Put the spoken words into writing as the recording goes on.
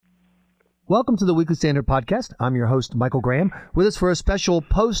Welcome to the Weekly Standard Podcast. I'm your host, Michael Graham. With us for a special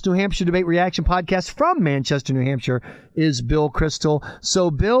post-New Hampshire debate reaction podcast from Manchester, New Hampshire, is Bill Kristol.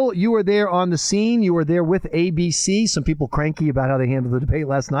 So, Bill, you were there on the scene. You were there with ABC. Some people cranky about how they handled the debate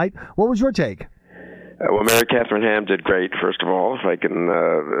last night. What was your take? Well, Mary Catherine Ham did great, first of all, if I can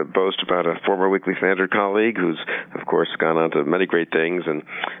boast about a former Weekly Standard colleague who's, of course, gone on to many great things, and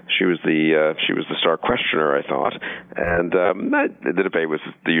she was the star questioner, I thought. And the debate was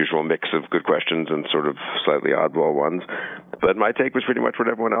the usual mix of good questions and sort of slightly oddball ones. But my take was pretty much what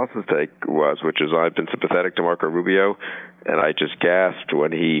everyone else's take was, which is I've been sympathetic to Marco Rubio, and I just gasped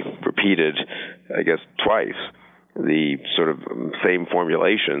when he repeated, I guess, twice, the sort of same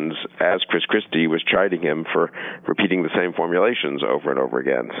formulations as Chris Christie was chiding him for repeating the same formulations over and over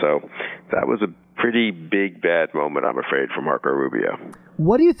again. So that was a pretty big bad moment, I'm afraid, for Marco Rubio.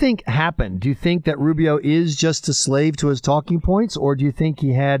 What do you think happened? Do you think that Rubio is just a slave to his talking points, or do you think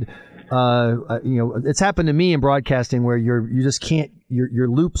he had, it's happened to me in broadcasting where you just can't, your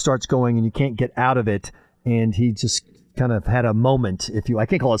loop starts going and you can't get out of it, and he just kind of had a moment, I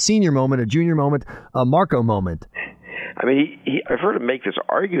can't call it a senior moment, a junior moment, a Marco moment. I mean, I've heard him make this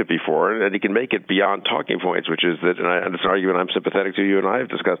argument before, and he can make it beyond talking points, which is that, and it's an argument I'm sympathetic to. You and I have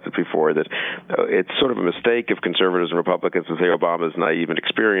discussed it before, that it's sort of a mistake of conservatives and Republicans to say Obama's naive and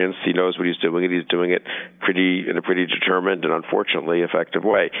experienced. He knows what he's doing, and he's doing it in a pretty determined and unfortunately effective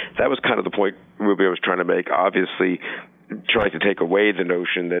way. That was kind of the point Rubio was trying to make. Obviously, trying to take away the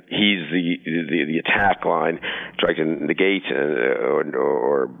notion that he's the attack line, trying to negate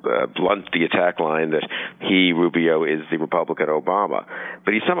or blunt the attack line that Rubio, is the Republican Obama.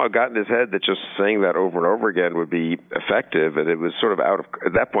 But he somehow got in his head that just saying that over and over again would be effective, and it was sort of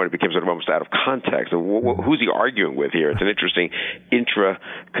at that point it became sort of almost out of context. Who's he arguing with here? It's an interesting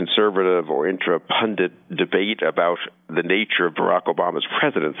intra-conservative or intra-pundit debate about the nature of Barack Obama's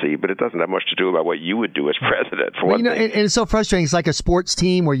presidency, but it doesn't have much to do about what you would do as president, for one thing. And it's so frustrating. It's like a sports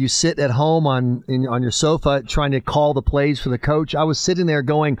team where you sit at home on your sofa trying to call the plays for the coach. I was sitting there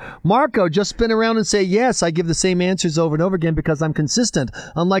going, Marco, just spin around and say, yes, I give the same answers over and over again because I'm consistent.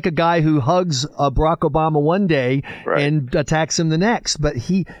 Unlike a guy who hugs Barack Obama one day and attacks him the next. But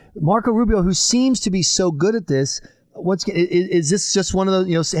Marco Rubio, who seems to be so good at this, is this just one of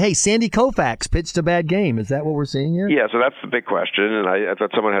those, hey, Sandy Koufax pitched a bad game? Is that what we're seeing here? Yeah, so that's the big question. And I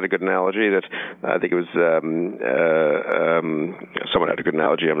thought someone had a good analogy that I think it was someone had a good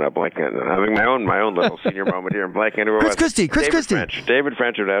analogy. I'm not blanking. I'm having my own little senior moment here. I'm blanking. Chris Christie. David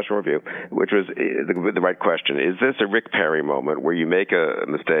French of National Review, which was the right question. Is this a Rick Perry moment where you make a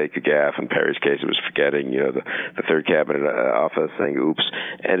mistake, a gaffe? In Perry's case, it was forgetting, the third cabinet office, saying oops,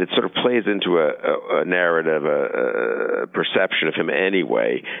 and it sort of plays into a narrative, perception of him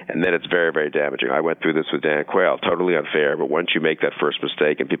anyway, and then it's very, very damaging. I went through this with Dan Quayle, totally unfair, but once you make that first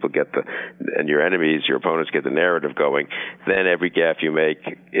mistake and people get and your enemies, your opponents get the narrative going, then every gaffe you make,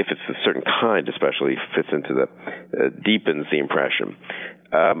 if it's a certain kind especially, fits into deepens the impression.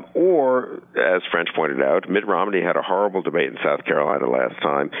 Or, as French pointed out, Mitt Romney had a horrible debate in South Carolina last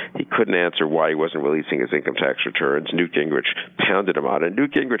time. He couldn't answer why he wasn't releasing his income tax returns. Newt Gingrich pounded him on it.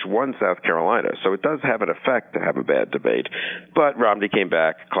 Newt Gingrich won South Carolina, so it does have an effect to have a bad debate. But Romney came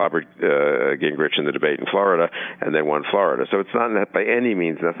back, clobbered Gingrich in the debate in Florida, and then won Florida. So it's not by any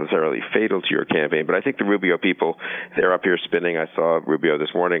means necessarily fatal to your campaign. But I think the Rubio people, they're up here spinning. I saw Rubio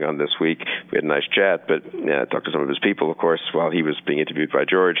this morning on This Week. We had a nice chat, but I talked to some of his people, of course, while he was being interviewed by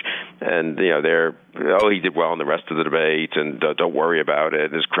George, and he did well in the rest of the debate, and don't worry about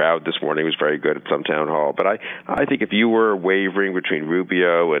it. His crowd this morning was very good at some town hall. But I think if you were wavering between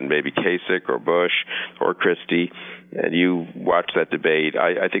Rubio and maybe Kasich or Bush or Christie, and you watch that debate,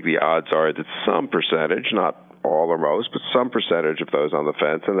 I think the odds are that some percentage, not all or most, but some percentage of those on the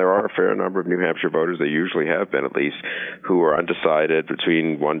fence, and there are a fair number of New Hampshire voters, they usually have been at least, who are undecided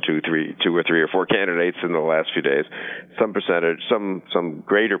between two or three or four candidates in the last few days. Some percentage, some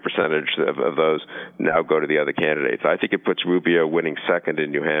greater percentage of those now go to the other candidates. I think it puts Rubio winning second in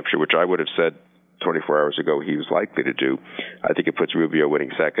New Hampshire, which I would have said 24 hours ago he was likely to do. I think it puts Rubio winning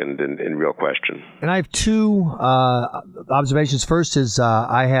second in real question. And I have two observations. First is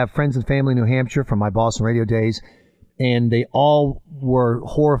I have friends and family in New Hampshire from my Boston radio days, and they all were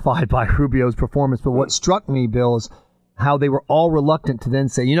horrified by Rubio's performance. But what struck me, Bill, is how they were all reluctant to then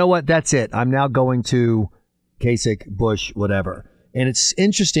say, you know what, that's it. I'm now going to Kasich, Bush, whatever. And it's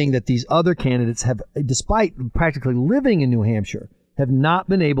interesting that these other candidates have, despite practically living in New Hampshire, have not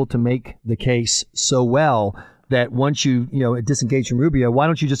been able to make the case so well that once you disengage from Rubio, why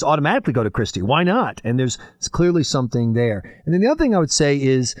don't you just automatically go to Christie? Why not? And there's clearly something there. And then the other thing I would say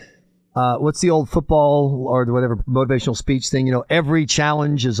is what's the old football or whatever motivational speech thing? You know, every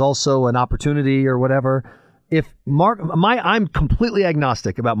challenge is also an opportunity or whatever. If I'm completely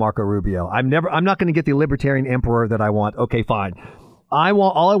agnostic about Marco Rubio. I'm not going to get the libertarian emperor that I want. Okay, fine.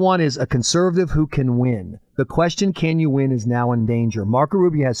 All I want is a conservative who can win. The question, can you win, is now in danger. Marco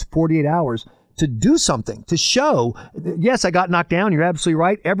Rubio has 48 hours to do something, to show, yes, I got knocked down. You're absolutely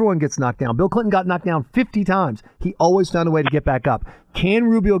right. Everyone gets knocked down. Bill Clinton got knocked down 50 times. He always found a way to get back up. Can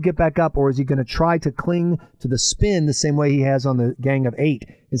Rubio get back up, or is he going to try to cling to the spin the same way he has on the Gang of Eight?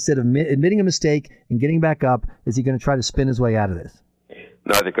 Instead of admitting a mistake and getting back up, is he going to try to spin his way out of this?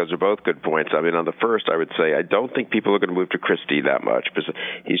 No, I think those are both good points. I mean, on the first, I would say I don't think people are going to move to Christie that much because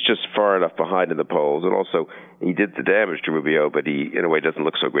he's just far enough behind in the polls, and also he did the damage to Rubio, but he, in a way, doesn't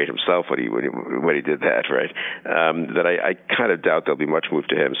look so great himself when he did that, right? That I kind of doubt there'll be much move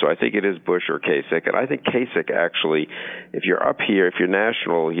to him. So I think it is Bush or Kasich, and I think Kasich actually, if you're up here, if you're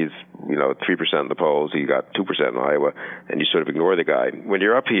national, he's 3% in the polls, he got 2% in Iowa, and you sort of ignore the guy. When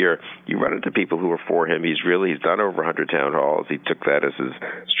you're up here, you run into people who are for him. He's done over 100 town halls. He took that as his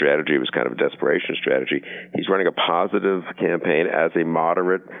strategy. It was kind of a desperation strategy. He's running a positive campaign as a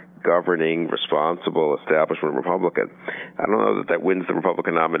moderate, governing, responsible establishment Republican. I don't know that wins the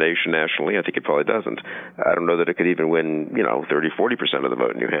Republican nomination nationally. I think it probably doesn't. I don't know that it could even win, 30, 40% of the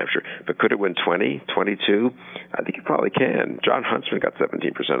vote in New Hampshire. But could it win 20, 22? I think it probably can. John Huntsman got 17%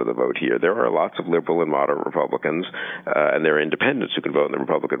 of the vote here. There are lots of liberal and moderate Republicans, and there are independents who can vote in the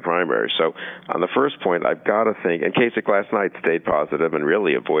Republican primary. So on the first point, I've got to think, and Kasich last night stayed positive and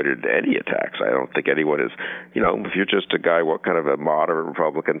really avoided any attacks. I don't think anyone is, if you're just a guy, what kind of a moderate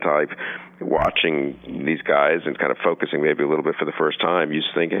Republican type, watching these guys and kind of focusing maybe a little bit for the first time, you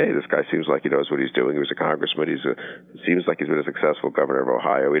just think, hey, this guy seems like he knows what he's doing. He was a congressman. Seems like he's been a successful governor of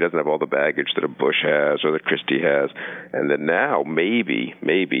Ohio. He doesn't have all the baggage that a Bush has or that Christie has. And then now, maybe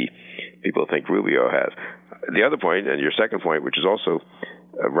people think Rubio has. The other point, and your second point, which is also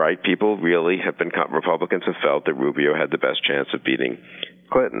right, people really have been, Republicans have felt that Rubio had the best chance of beating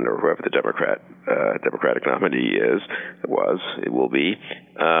Clinton or whoever the Democratic nominee will be.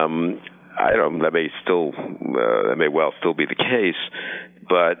 That may well still be the case,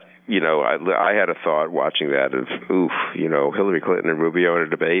 but I had a thought watching that of, Hillary Clinton and Rubio in a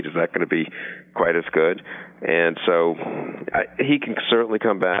debate, is that going to be quite as good? And so he can certainly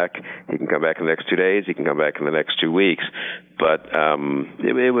come back. He can come back in the next 2 days. He can come back in the next 2 weeks. But I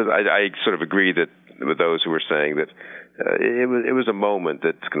sort of agree that with those who were saying that it was a moment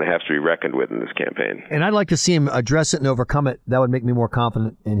that's going to have to be reckoned with in this campaign. And I'd like to see him address it and overcome it. That would make me more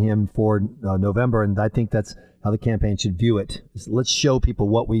confident in him for November, and I think that's how the campaign should view it. Let's show people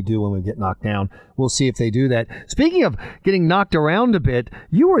what we do when we get knocked down. We'll see if they do that. Speaking of getting knocked around a bit,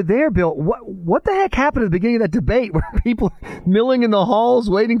 you were there, Bill. What the heck happened at the beginning of that debate? Were people milling in the halls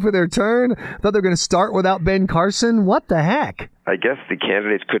waiting for their turn? Thought they were going to start without Ben Carson? What the heck? I guess the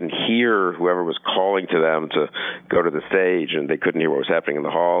candidates couldn't hear whoever was calling to them to go to the stage, and they couldn't hear what was happening in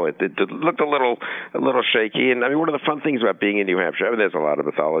the hall. It looked a little shaky. And I mean, one of the fun things about being in New Hampshire, there's a lot of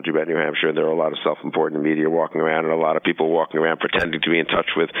mythology about New Hampshire, and there are a lot of self-important media walking around, and a lot of people walking around pretending to be in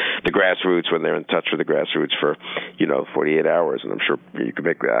touch with the grassroots when they're in touch with the grassroots for 48 hours. And I'm sure you could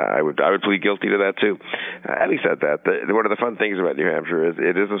I would plead guilty to that too. Having said that, one of the fun things about New Hampshire is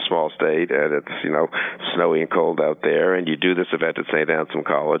it is a small state, and it's snowy and cold out there, and you do this event at St. Anselm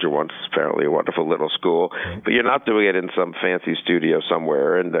College, or once apparently a wonderful little school, but you're not doing it in some fancy studio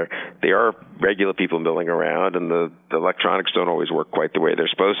somewhere, and there are regular people milling around, and the electronics don't always work quite the way they're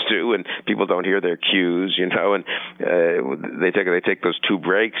supposed to, and people don't hear their cues, and they take those 2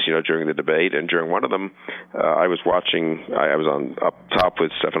 breaks, during the debate, and during one of them, I was on up top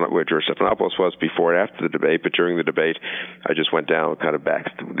with where George Stephanopoulos was before and after the debate, but during the debate, I just went down kind of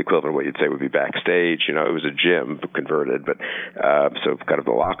back, the equivalent of what you'd say would be backstage. It was a gym converted, but so kind of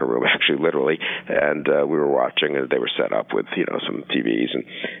the locker room, actually, literally, and we were watching, and they were set up with some TVs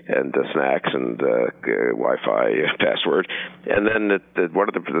and snacks and Wi-Fi password, and then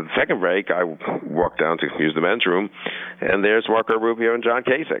the second break, I walked down to use the men's room, and there's Marco Rubio and John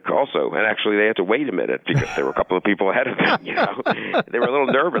Kasich also, and actually they had to wait a minute because there were a couple of people ahead of them. They were a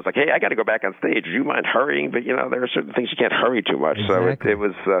little nervous, like, hey, I got to go back on stage. Do you mind hurrying? But there are certain things you can't hurry too much. Exactly. So it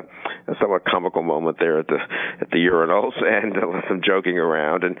was a somewhat comical moment there at the urinals, and some joking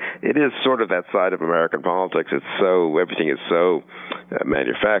around, and it is sort of that side of American politics. Everything is so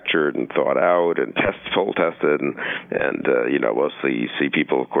manufactured and thought out and poll tested, and mostly you see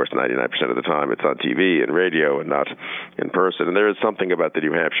people, of course, 99% of the time it's on TV and radio and not in person. And there is something about the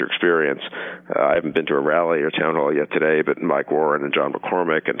New Hampshire experience. I haven't been to a rally or town hall yet today, but Mike Warren and John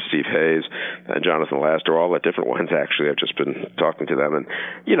McCormick and Steve Hayes and Jonathan Last are all at different ones, actually. I've just been talking to them. And,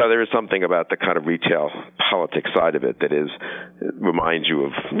 there is something about the kind of retail politics side of it that reminds you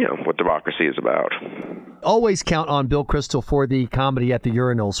of, what democracy is about. Always count on Bill Kristol for the comedy at the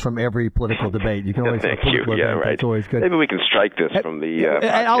urinals from every political debate. You can always Thank you. Yeah, right. That's always good. Maybe we can strike this from the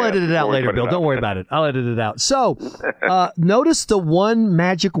I'll edit it out later, Bill. Don't worry about it. I'll edit it out. So, notice the one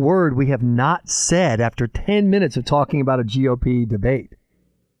magic word we have not said after 10 minutes of talking about a GOP debate.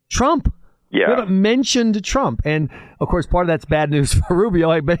 Trump. Yeah. We haven't mentioned Trump. And, of course, part of that's bad news for Rubio.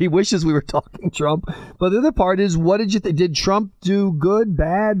 I bet he wishes we were talking Trump. But the other part is, what did you think? Did Trump do good,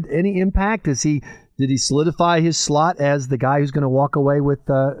 bad, any impact? Did he solidify his slot as the guy who's going to walk away with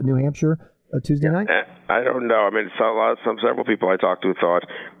New Hampshire Tuesday night? I don't know. I mean, several people I talked to thought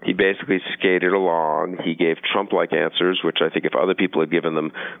he basically skated along. He gave Trump-like answers, which I think if other people had given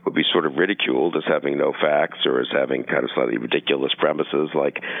them would be sort of ridiculed as having no facts or as having kind of slightly ridiculous premises,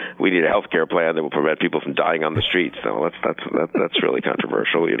 like we need a health care plan that will prevent people from dying on the streets. No, that's really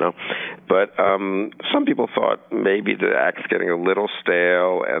controversial, But some people thought maybe the act's getting a little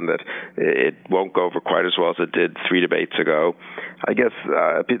stale and that it won't go over quite as well as it did 3 debates ago. I guess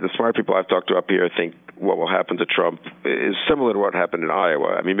the smart people I've talked to up here think what will happen to Trump is similar to what happened in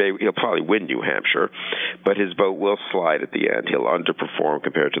Iowa. I mean, he'll probably win New Hampshire, but his vote will slide at the end. He'll underperform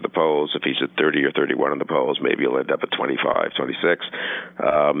compared to the polls. If he's at 30 or 31 in the polls, maybe he'll end up at 25, 26.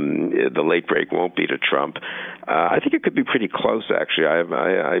 The late break won't be to Trump. I think it could be pretty close, actually.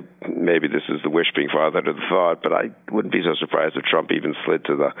 I maybe this is the wish being fathered to the thought, but I wouldn't be so surprised if Trump even slid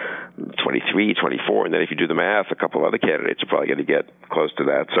to the 23, 24, and then if you do the math, a couple other candidates are probably going to get close to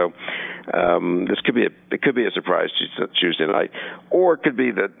that. So this could be a surprise Tuesday night, or it could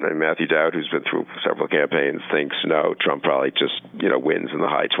be that Matthew Dowd, who's been through several campaigns, thinks no, Trump probably just wins in the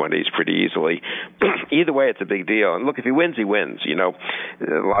high 20s pretty easily. Either way, it's a big deal. And look, if he wins, he wins.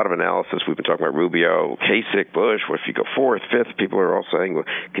 A lot of analysis. We've been talking about Rubio, Kasich, Bush. What if you go 4th, 5th? People are all saying, well,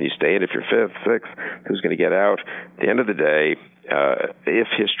 can you stay in if you're 5th, 6th? Who's going to get out? At the end of the day, if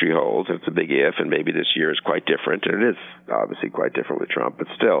history holds, and it's a big if, and maybe this year is quite different, and it is obviously quite different with Trump, but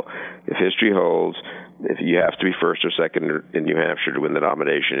still, if history holds, if you have to be first or second in New Hampshire to win the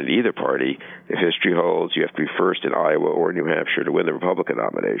nomination in either party, if history holds, you have to be first in Iowa or New Hampshire to win the Republican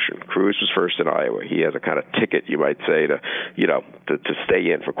nomination. Cruz was first in Iowa. He has a kind of ticket, you might say, to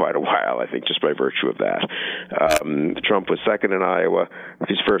stay in for quite a while, I think, just by virtue of that. Trump was second in Iowa. If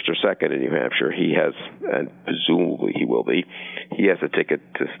he's first or second in New Hampshire, he has, and presumably he will be, he has a ticket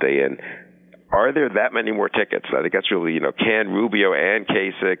to stay in. Are there that many more tickets? I think that's really, can Rubio and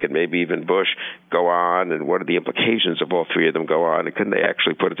Kasich and maybe even Bush go on, and what are the implications of all three of them go on, and couldn't they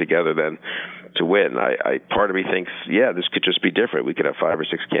actually put it together then to win? Part of me thinks, this could just be different. We could have 5 or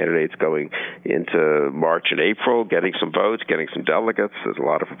 6 candidates going into March and April, getting some votes, getting some delegates. There's a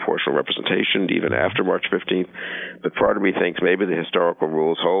lot of proportional representation even after March 15th. But part of me thinks maybe the historical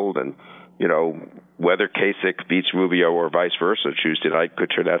rules hold, and whether Kasich beats Rubio or vice versa Tuesday night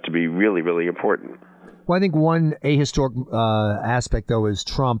could turn out to be really, really important. Well, I think one ahistoric aspect, though, is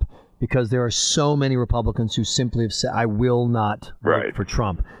Trump, because there are so many Republicans who simply have said, I will not vote for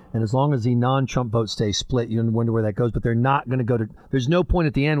Trump. And as long as the non-Trump votes stay split, you wonder where that goes. But they're not going to go to – there's no point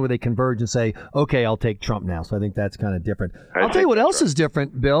at the end where they converge and say, okay, I'll take Trump now. So I think that's kind of different. I'll tell you what else is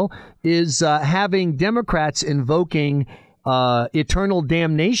different, Bill, is having Democrats invoking – eternal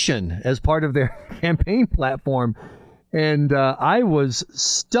damnation as part of their campaign platform. And I was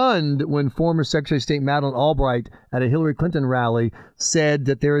stunned when former Secretary of State Madeleine Albright at a Hillary Clinton rally said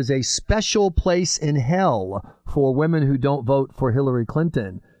that there is a special place in hell for women who don't vote for Hillary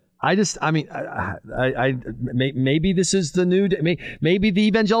Clinton. Maybe this is the new day. Maybe the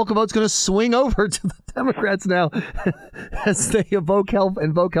evangelical vote's going to swing over to the Democrats now as they invoke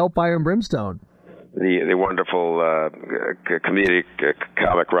hellfire and brimstone. The wonderful comedic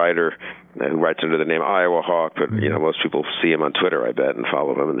comic writer who writes under the name Iowa Hawk, but most people see him on Twitter, I bet, and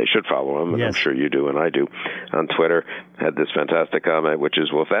follow him, and they should follow him, and I'm sure you do and I do on Twitter, had this fantastic comment, which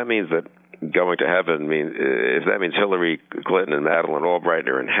is, well, if that means that going to heaven if that means Hillary Clinton and Madeleine Albright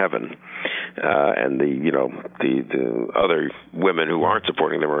are in heaven, and the other women who aren't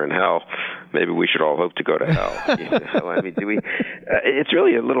supporting them are in hell, maybe we should all hope to go to hell. I mean, do we? It's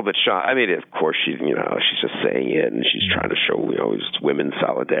really a little bit shock. I mean, of course, she's just saying it, and she's trying to show, just women's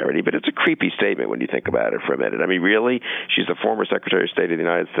solidarity. But it's a creepy statement when you think about it for a minute. I mean, really, she's the former Secretary of State of the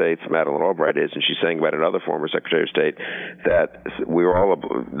United States, Madeleine Albright is, and she's saying about another former Secretary of State that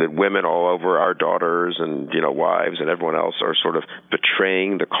that women all over, our daughters and wives and everyone else, are sort of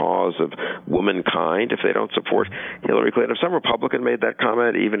betraying the cause of womankind if they don't support Hillary Clinton. If some Republican made that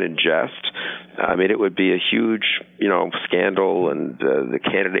comment, even in jest, I mean, it would be a huge, scandal, and the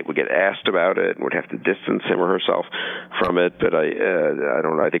candidate would get asked about it and would have to distance him or herself from it. But I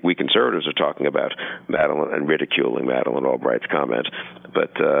don't know. I think we conservatives are talking about Madeleine and ridiculing Madeleine Albright's comment,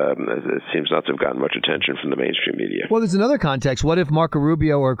 but it seems not to have gotten much attention from the mainstream media. Well, there's another context. What if Marco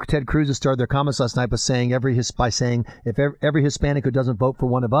Rubio or Ted Cruz has started their comments last night by saying every Hispanic who doesn't vote for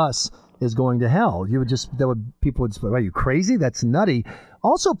one of us is going to hell? People would say, "Are you crazy? That's nutty."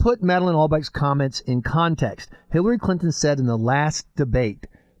 Also, put Madeleine Albright's comments in context. Hillary Clinton said in the last debate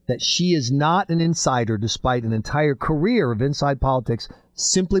that she is not an insider, despite an entire career of inside politics,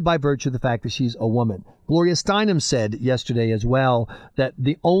 simply by virtue of the fact that she's a woman. Gloria Steinem said yesterday as well that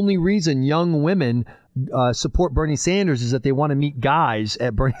the only reason young women support Bernie Sanders is that they want to meet guys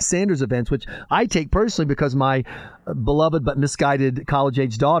at Bernie Sanders events, which I take personally because my beloved but misguided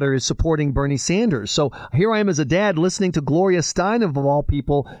college-age daughter is supporting Bernie Sanders. So here I am as a dad listening to Gloria Steinem, of all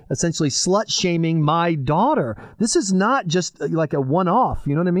people, essentially slut-shaming my daughter. This is not just like a one-off,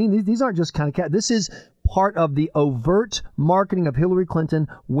 you know what I mean? These aren't just kind of this is part of the overt marketing of Hillary Clinton.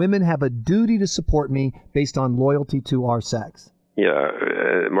 Women have a duty to support me based on loyalty to our sex.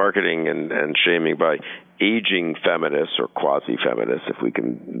 Yeah, marketing and shaming by aging feminists or quasi-feminists, if we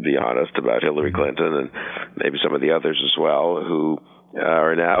can be honest, about Hillary Clinton and maybe some of the others as well, who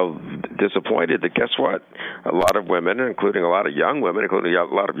are now disappointed that, guess what, a lot of women, including a lot of young women, including a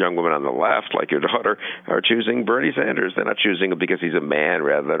lot of young women on the left, like your daughter, are choosing Bernie Sanders. They're not choosing him because he's a man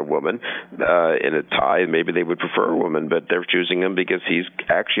rather than a woman in a tie. Maybe they would prefer a woman, but they're choosing him because he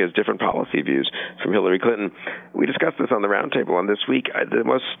actually has different policy views from Hillary Clinton. We discussed this on the roundtable on This Week. The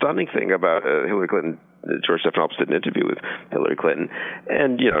most stunning thing about Hillary Clinton, George Stephanopoulos did an interview with Hillary Clinton,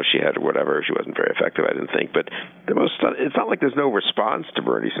 and she had whatever. She wasn't very effective, I didn't think. But it's not like there's no response to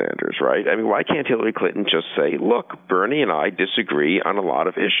Bernie Sanders, right? I mean, why can't Hillary Clinton just say, "Look, Bernie and I disagree on a lot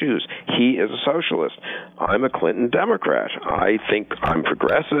of issues. He is a socialist. I'm a Clinton Democrat. I think I'm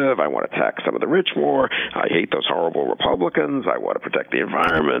progressive. I want to tax some of the rich more. I hate those horrible Republicans. I want to protect the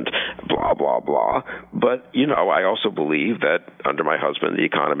environment. Blah blah blah. But I also believe that under my husband, the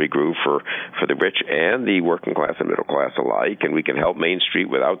economy grew for the rich and the working class and middle class alike, and we can help Main Street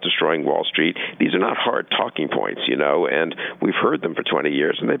without destroying Wall Street." These are not hard talking points, and we've heard them for 20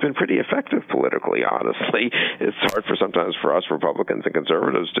 years, and they've been pretty effective politically, honestly. It's hard sometimes for us Republicans and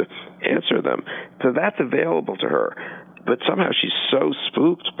conservatives to answer them. So that's available to her. But somehow she's so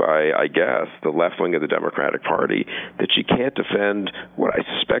spooked by, I guess, the left wing of the Democratic Party that she can't defend what I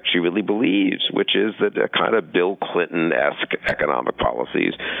suspect she really believes, which is that a kind of Bill Clinton-esque economic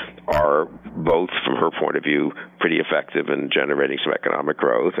policies are both, from her point of view, pretty effective in generating some economic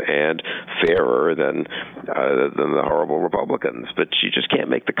growth and fairer than the horrible Republicans. But she just can't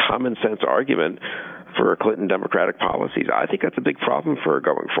make the common sense argument for Clinton Democratic policies. I think that's a big problem for her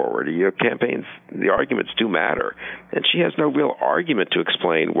going forward. Your campaigns, the arguments do matter. And she has no real argument to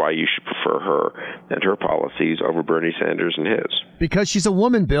explain why you should prefer her and her policies over Bernie Sanders and his. Because she's a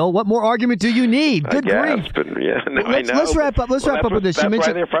woman, Bill. What more argument do you need? Good grief. But, yeah, no, I know. Let's wrap up with this. That's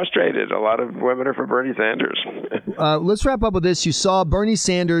why they're frustrated. A lot of women are for Bernie Sanders. Let's wrap up with this. You saw Bernie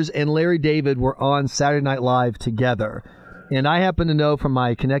Sanders and Larry David were on Saturday Night Live together. And I happen to know from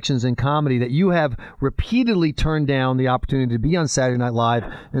my connections in comedy that you have repeatedly turned down the opportunity to be on Saturday Night Live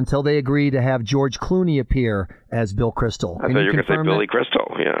until they agreed to have George Clooney appear as Bill Kristol. I thought you were going to say Billy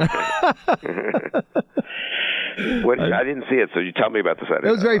Kristol. Yeah. I didn't see it, so you tell me about the Saturday.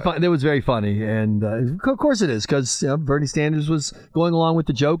 It was very fun. It was very funny, and of course it is, because Bernie Sanders was going along with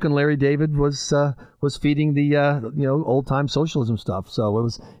the joke, and Larry David was feeding the old time socialism stuff. So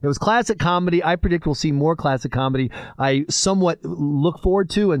it was classic comedy. I predict we'll see more classic comedy. I somewhat look forward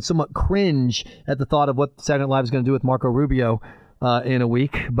to and somewhat cringe at the thought of what Saturday Night Live is going to do with Marco Rubio in a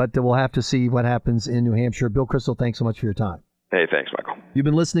week, but we'll have to see what happens in New Hampshire. Bill Kristol, thanks so much for your time. Hey, thanks, Michael. You've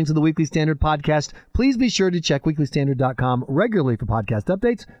been listening to the Weekly Standard podcast. Please be sure to check weeklystandard.com regularly for podcast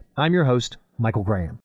updates. I'm your host, Michael Graham.